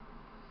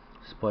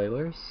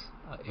Spoilers.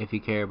 If you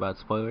care about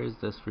spoilers,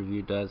 this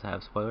review does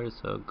have spoilers,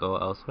 so go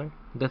elsewhere.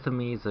 Death of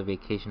Me is a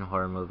vacation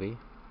horror movie,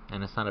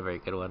 and it's not a very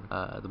good one.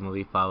 The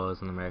movie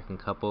follows an American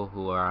couple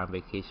who are on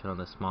vacation on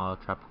a small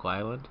tropical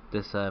island.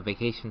 This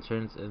vacation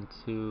turns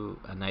into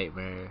a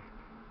nightmare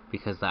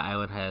because the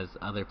island has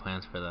other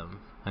plans for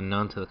them.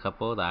 Unknown to the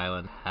couple, the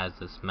island has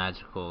this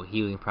magical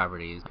healing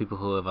properties. People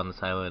who live on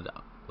this island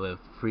live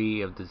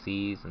free of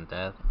disease and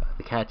death.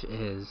 The catch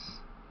is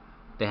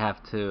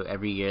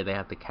every year they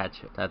have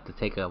to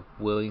take a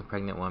willing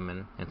pregnant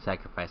woman and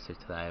sacrifice her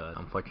to the island.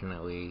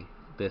 Unfortunately,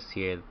 this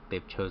year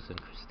they've chosen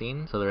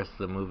Christine, so the rest of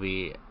the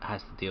movie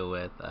has to deal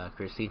with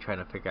Christine trying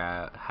to figure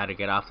out how to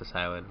get off this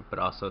island, but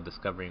also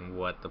discovering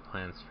what the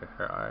plans for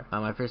her are.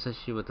 My first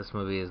issue with this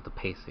movie is the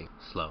pacing.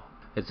 Slow.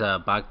 It's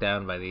bogged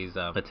down by these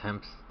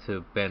attempts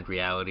to bend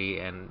reality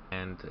and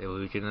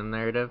illusion in the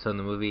narrative. So in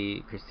the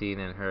movie, Christine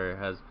and her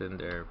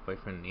husband or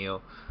boyfriend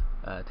Neil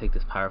take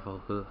this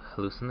powerful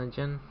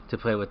hallucinogen. To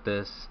play with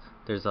this,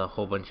 there's a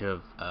whole bunch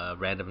of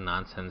random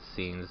nonsense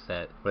scenes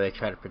where they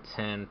try to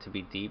pretend to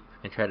be deep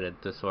and try to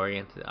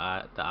disorient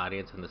the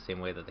audience in the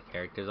same way that the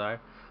characters are.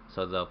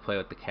 So they'll play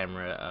with the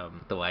camera,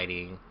 the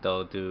lighting.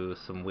 They'll do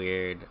some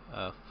weird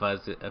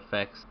fuzz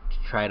effects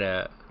to try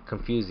to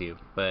confuse you,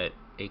 but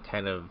it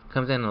kind of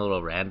comes in a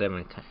little random,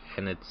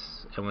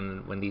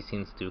 and when these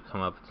scenes do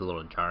come up, it's a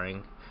little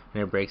jarring,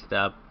 and it breaks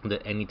up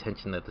any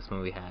tension that this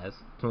movie has.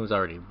 This movie's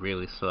already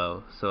really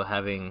slow, so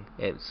having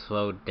it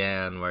slowed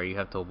down where you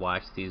have to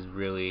watch these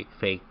really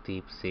fake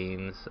deep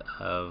scenes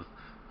of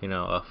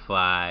a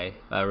fly,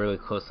 really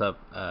close up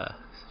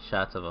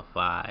shots of a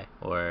fly,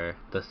 or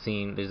there's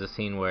a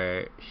scene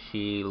where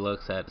she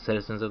looks at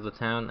citizens of the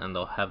town and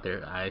they'll have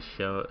their eyes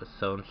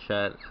sewn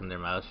shut and their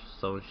mouths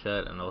sewn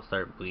shut, and they'll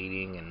start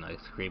bleeding and like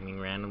screaming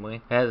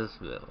randomly. It has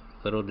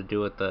little to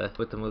do with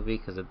the movie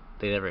because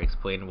they never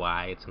explain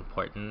why it's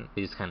important.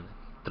 They just kind of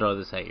throw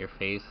this at your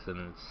face,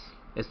 and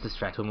it's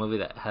distracting. A movie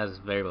that has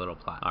very little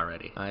plot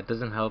already. It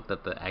doesn't help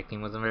that the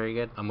acting wasn't very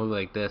good. A movie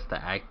like this,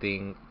 the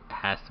acting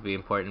has to be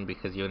important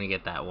because you only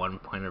get that one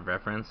point of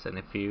reference, and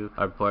if you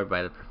are bored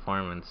by the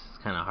performance,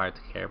 it's kind of hard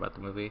to care about the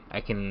movie. I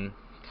can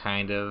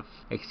kind of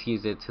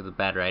excuse it to the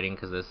bad writing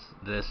because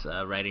this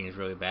writing is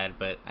really bad,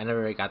 but I never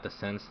really got the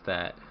sense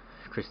that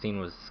Christine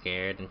was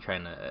scared and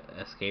trying to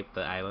escape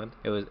the island.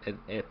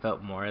 It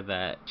felt more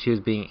that she was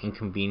being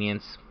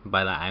inconvenienced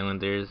by the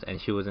islanders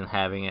and she wasn't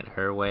having it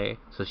her way,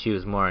 so she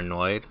was more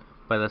annoyed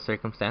by the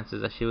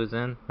circumstances that she was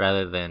in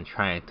rather than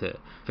trying to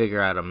figure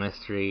out a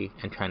mystery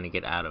and trying to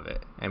get out of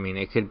it. I mean,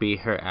 it could be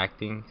her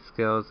acting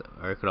skills,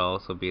 or it could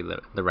also be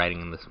the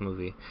writing in this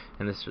movie.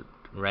 And this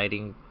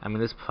writing, I mean,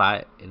 this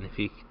plot, and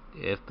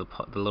if the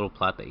little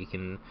plot that you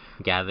can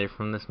gather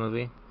from this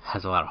movie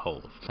has a lot of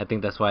holes. I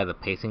think that's why the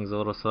pacing's a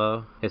little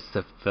slow. It's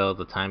to fill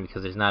the time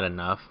because there's not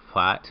enough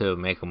plot to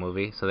make a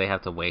movie, so they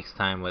have to waste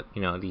time with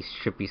these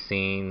trippy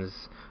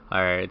scenes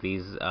or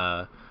these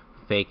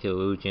fake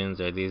illusions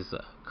or these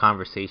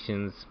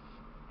conversations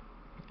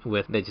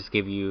that just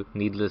give you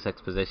needless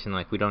exposition.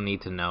 Like, we don't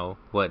need to know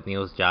what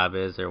Neil's job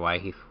is or why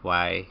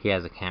he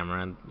has a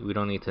camera. We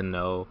don't need to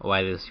know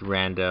why this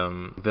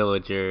random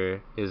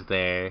villager is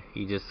there.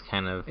 It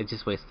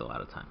just wastes a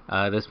lot of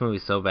time. This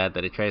movie's so bad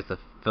that it tries to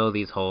fill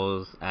these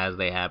holes as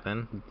they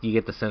happen. You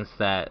get the sense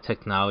that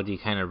technology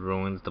kind of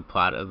ruins the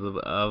plot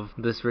of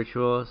this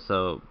ritual.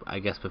 So I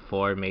guess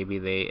before maybe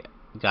they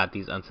got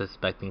these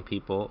unsuspecting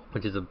people,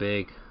 which is a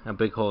big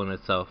hole in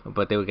itself,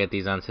 but they would get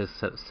these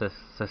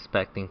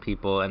unsuspecting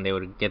people and they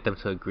would get them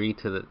to agree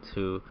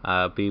to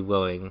be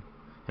willing,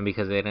 and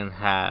because they didn't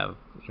have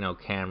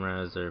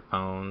cameras or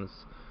phones,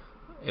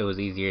 it was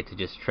easier to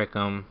just trick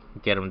them,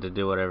 get them to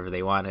do whatever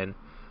they wanted,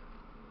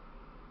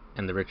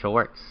 and the ritual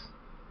works.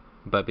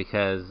 But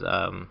because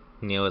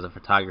Neil is a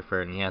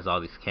photographer and he has all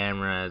these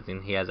cameras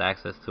and he has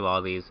access to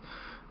all these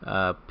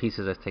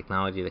pieces of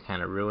technology that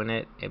kind of ruin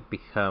it, it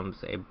becomes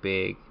a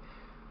big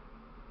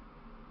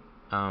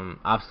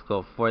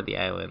obstacle for the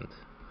island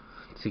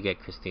to get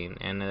Christine,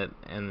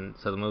 and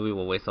so the movie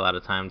will waste a lot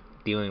of time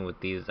dealing with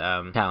these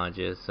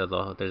challenges.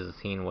 So there's a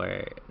scene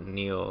where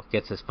Neil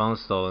gets his phone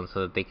stolen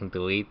so that they can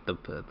delete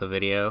the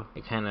video.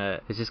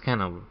 It's just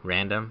kind of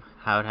random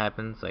how it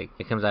happens. Like,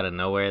 it comes out of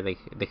nowhere. They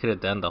could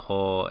have done the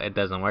whole it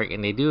doesn't work,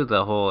 and they do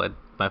the whole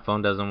my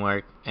phone doesn't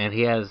work, and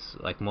he has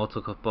like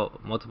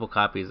multiple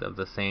copies of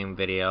the same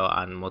video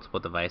on multiple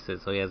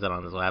devices. So he has it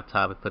on his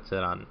laptop, he puts it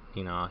on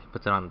the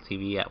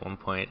TV at one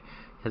point,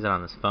 he has it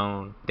on his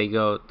phone. They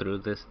go through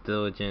this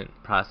diligent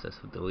process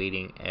of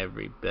deleting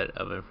every bit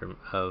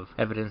of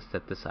evidence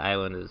that this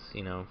island is,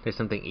 there's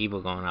something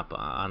evil going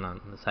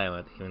on this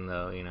island, even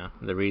though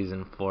the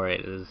reason for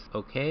it is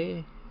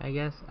okay, I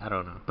guess. I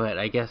don't know, but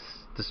I guess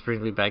this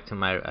brings me back to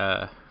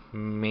my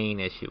main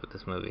issue with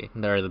this movie,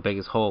 or the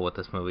biggest hole with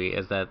this movie,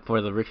 is that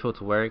for the ritual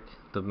to work,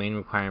 the main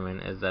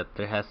requirement is that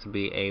there has to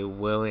be a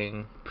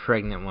willing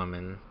pregnant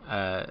woman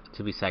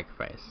to be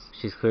sacrificed.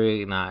 She's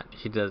clearly not.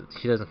 She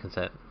doesn't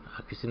consent.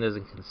 Christine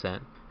doesn't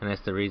consent, and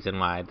that's the reason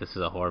why this is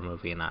a horror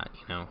movie and not,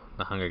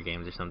 The Hunger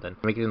Games or something.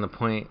 Making the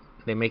point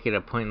they make it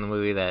a point in the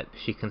movie that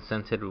she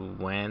consented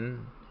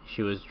when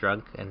she was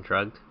drunk and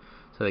drugged.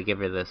 So they give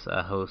her this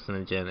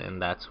hallucinogen,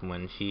 and that's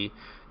when she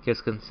gives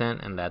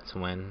consent, and that's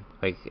when,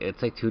 like,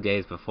 it's like 2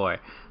 days before.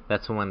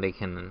 That's when they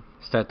can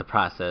start the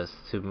process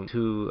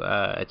to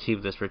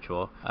achieve this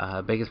ritual.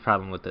 Biggest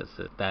problem with this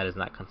is that is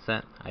not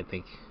consent. I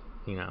think,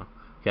 you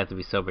have to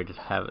be sober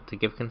to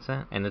give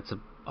consent, and it's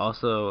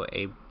also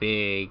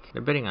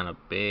they're betting on a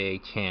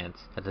big chance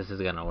that this is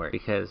gonna work,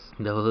 because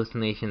the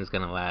hallucination is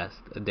gonna last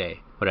a day,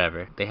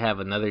 whatever. They have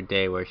another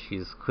day where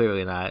she's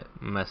clearly not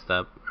messed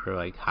up or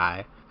like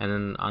high, and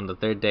then on the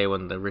third day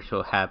when the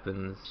ritual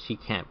happens, she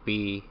can't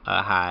be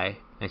high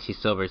and she's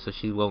sober, so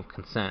she won't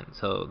consent.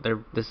 So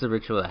this is a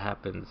ritual that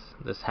happens.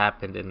 This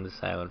happened in this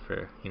island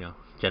for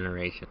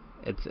generations.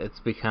 It's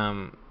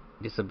become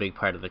just a big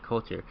part of the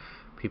culture.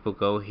 People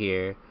go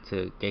here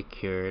to get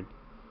cured.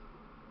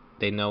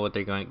 They know what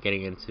they're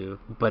getting into,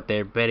 but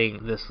they're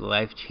betting this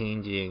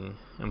life-changing,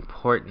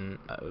 important,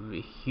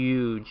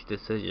 huge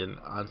decision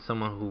on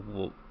someone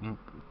who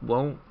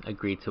won't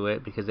agree to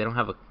it, because they don't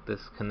have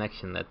this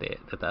connection that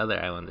the other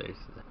islanders.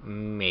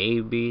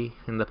 Maybe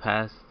in the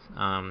past,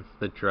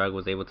 the drug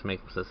was able to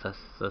make them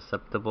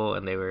susceptible,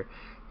 and they were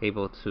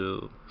able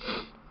to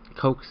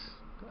coax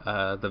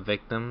the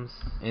victims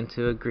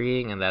into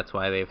agreeing, and that's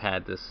why they've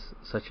had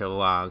such a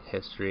long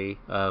history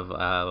of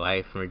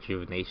life and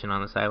rejuvenation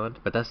on this island.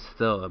 But that's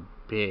still a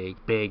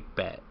big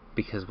bet,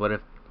 because what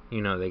if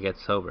they get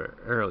sober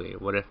early?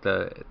 What if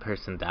the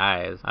person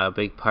dies? A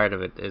big part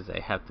of it is they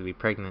have to be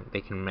pregnant.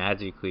 They can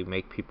magically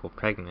make people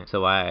pregnant.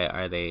 So why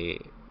are they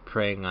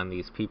preying on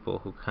these people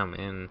who come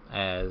in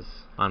as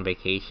on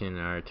vacation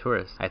or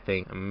tourists? I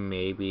think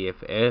maybe if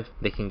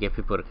they can get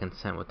people to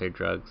consent with their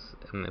drugs,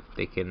 and if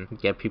they can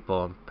get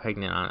people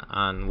pregnant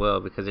on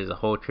will, because there's a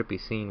whole trippy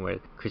scene where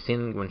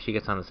Christine, when she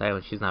gets on this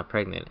island, she's not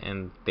pregnant,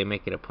 and they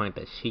make it a point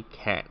that she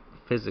can't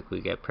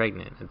physically get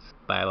pregnant. It's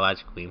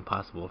biologically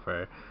impossible for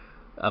her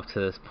up to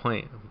this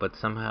point, but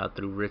somehow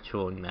through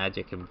ritual and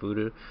magic and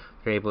voodoo,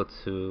 they're able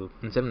to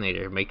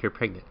inseminate her, make her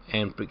pregnant,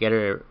 and get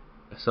her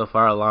so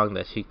far along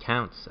that she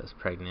counts as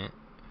pregnant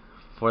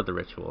for the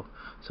ritual.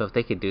 So if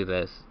they could do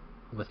this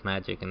with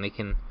magic, and they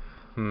can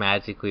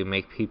magically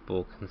make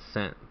people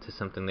consent to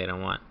something they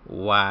don't want,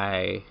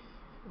 why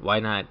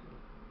not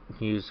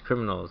use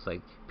criminals,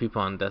 like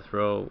people on death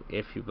row?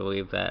 If you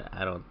believe that,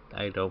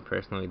 I don't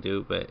personally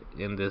do, but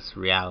in this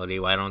reality,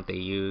 why don't they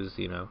use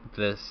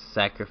this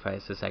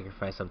sacrifice to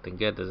sacrifice something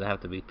good? Does it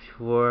have to be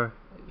pure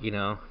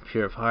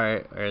of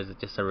heart, or is it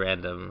just a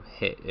random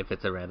hit? If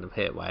it's a random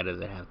hit, why does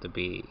it have to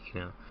be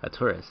a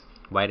tourist?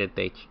 Why did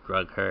they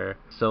drug her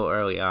so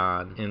early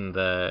on in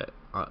the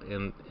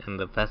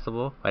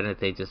festival? Why didn't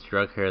they just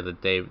drug her the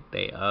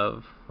day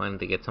of? Why didn't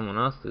they get someone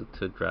else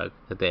to drug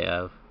the day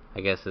of? I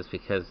guess it's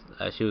because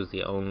she was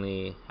the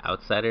only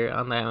outsider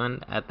on the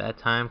island at that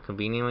time,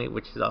 conveniently,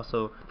 which is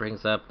also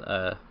brings up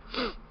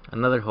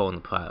another hole in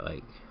the plot.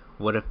 Like,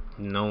 what if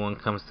no one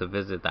comes to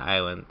visit the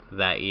island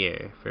that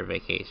year for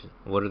vacation?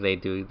 What do they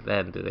do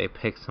then? Do they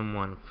pick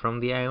someone from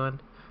the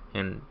island?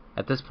 And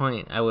at this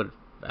point, I would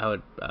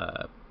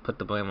put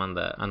the blame on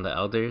the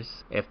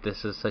elders. If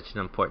this is such an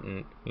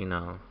important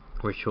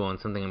ritual and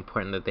something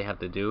important that they have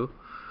to do,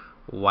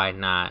 why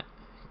not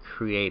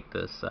create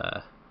this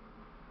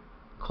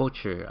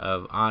culture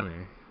of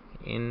honor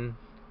in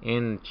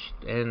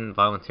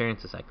volunteering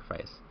to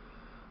sacrifice?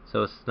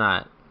 So it's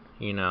not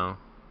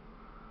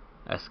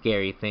a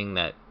scary thing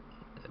that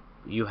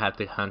you have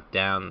to hunt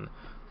down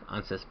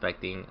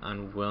unsuspecting,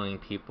 unwilling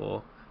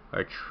people,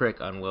 or trick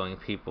unwilling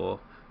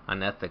people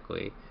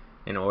unethically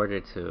in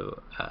order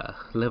to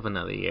live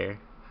another year,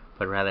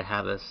 but rather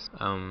have this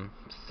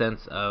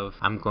sense of,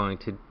 I'm going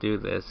to do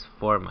this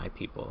for my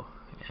people.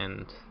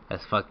 And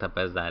as fucked up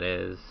as that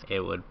is,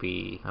 it would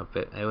make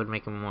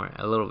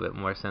a little bit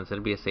more sense.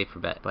 It'd be a safer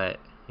bet, but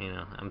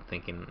I'm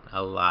thinking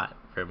a lot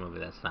for a movie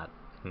that's not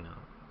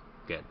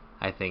good.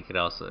 I think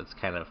it's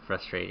kind of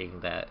frustrating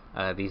that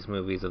these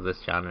movies of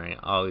this genre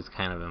always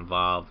kind of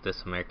involve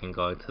this American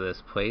going to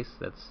this place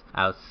that's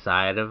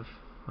outside of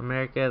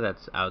America,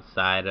 that's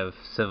outside of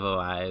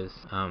civilized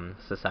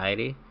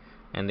society,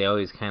 and they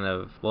always kind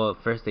of,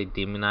 at first they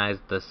demonize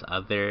this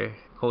other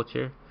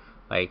culture,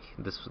 like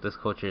this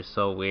culture is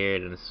so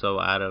weird and so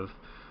out of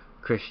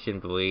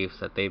Christian beliefs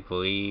that they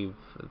believe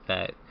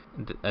that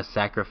a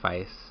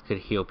sacrifice could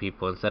heal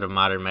people instead of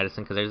modern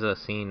medicine. Because there's a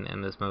scene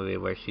in this movie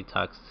where she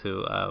talks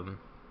to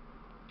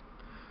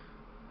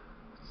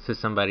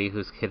somebody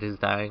whose kid is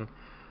dying,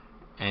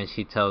 and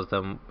she tells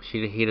them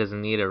he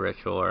doesn't need a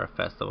ritual or a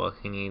festival,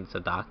 he needs a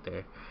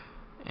doctor.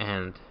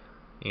 And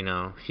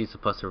she's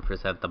supposed to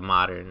represent the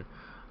modern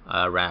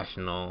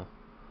rational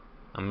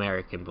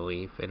American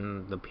belief,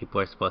 and the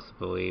people are supposed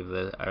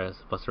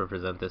to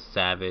represent this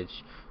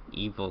savage,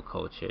 evil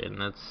culture,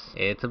 and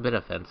it's a bit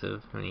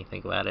offensive when you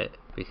think about it,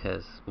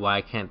 because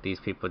why can't these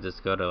people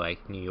just go to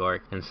like New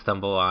York and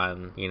stumble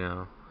on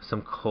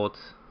some cult,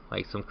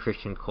 like some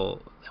Christian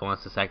cult that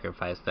wants to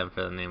sacrifice them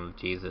for the name of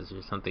Jesus,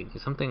 or something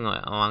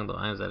along the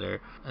lines that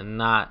are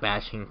not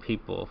bashing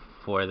people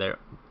for their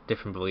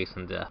different beliefs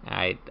in death.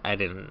 I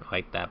didn't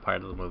like that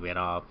part of the movie at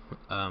all.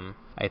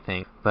 I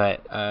think,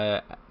 but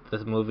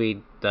this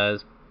movie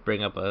does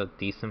bring up a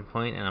decent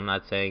point, and I'm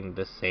not saying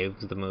this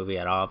saves the movie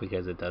at all,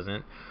 because it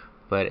doesn't,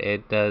 but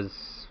it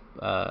does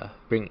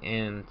bring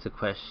into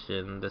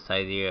question this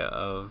idea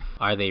of,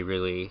 are they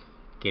really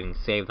getting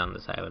saved on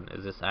this island?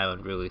 Is this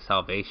island really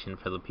salvation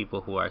for the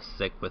people who are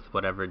sick with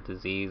whatever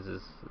disease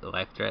is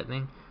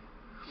life-threatening?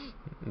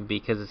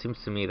 Because it seems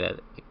to me that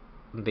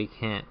they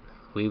can't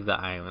leave the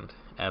island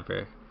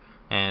ever,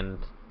 and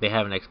they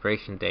have an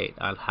expiration date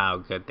on how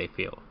good they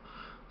feel.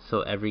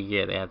 So every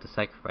year they have to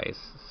sacrifice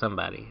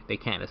somebody. They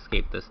can't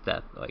escape this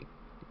death. Like,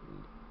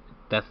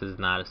 death is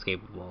not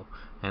escapable,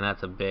 and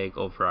that's a big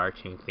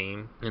overarching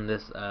theme in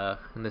this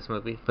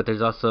movie. But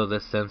there's also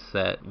this sense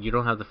that you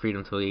don't have the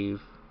freedom to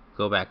leave,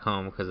 go back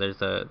home, because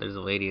there's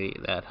a lady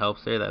that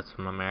helps her that's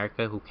from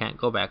America who can't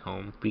go back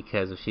home,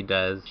 because if she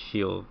does,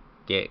 she'll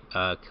get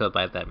killed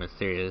by that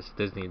mysterious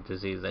Disney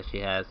disease that she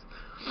has,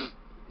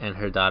 and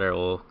her daughter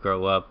will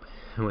grow up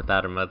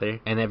without her mother.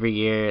 And every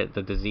year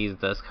the disease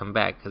does come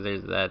back, because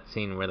there's that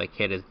scene where the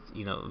kid is,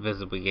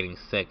 visibly getting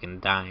sick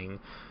and dying,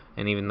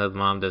 and even though the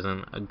mom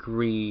doesn't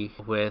agree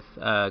with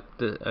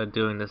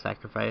doing the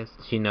sacrifice,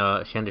 she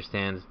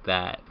understands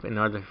that in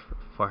order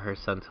for her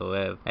son to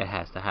live, it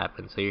has to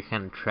happen. So you're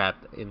kind of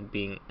trapped in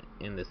being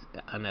in this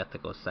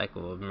unethical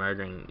cycle of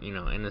murdering,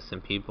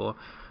 innocent people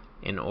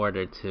in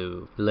order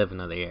to live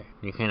another year.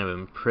 You're kind of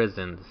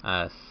imprisoned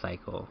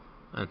cycle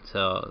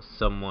until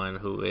someone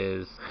who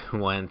is,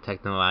 one,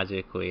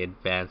 technologically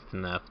advanced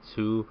enough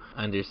to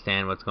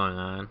understand what's going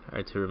on,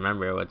 or to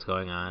remember what's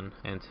going on,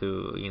 and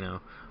to,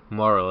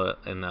 moral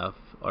enough,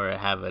 or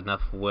have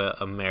enough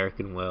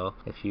American will,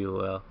 if you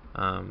will,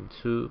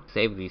 to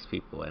save these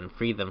people and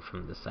free them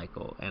from the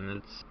cycle. And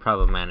it's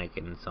problematic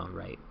in its own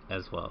right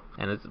as well.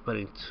 And it's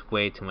putting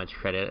way too much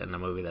credit in a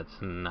movie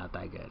that's not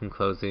that good. In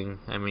closing,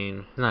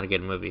 it's not a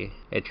good movie.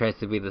 It tries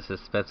to be the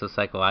suspenseful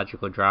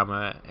psychological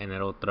drama, and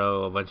it'll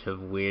throw a bunch of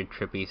weird,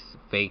 trippy,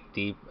 fake,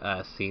 deep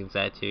scenes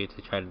at you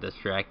to try to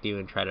distract you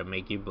and try to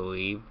make you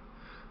believe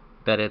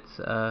that it's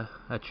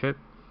a trip.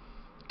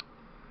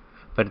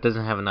 But it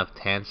doesn't have enough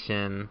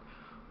tension,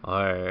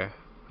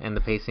 and the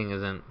pacing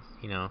isn't,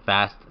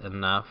 fast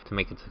enough to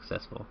make it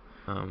successful.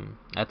 I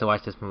had to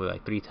watch this movie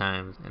like 3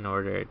 times in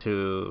order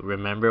to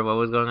remember what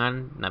was going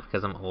on, not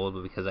because I'm old,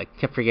 but because I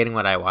kept forgetting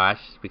what I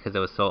watched because it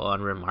was so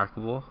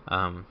unremarkable.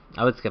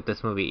 I would skip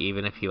this movie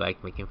even if you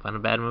like making fun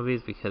of bad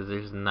movies, because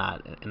there's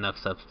not enough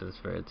substance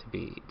for it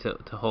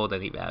to hold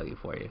any value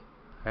for you.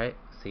 Alright,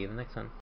 see you in the next one.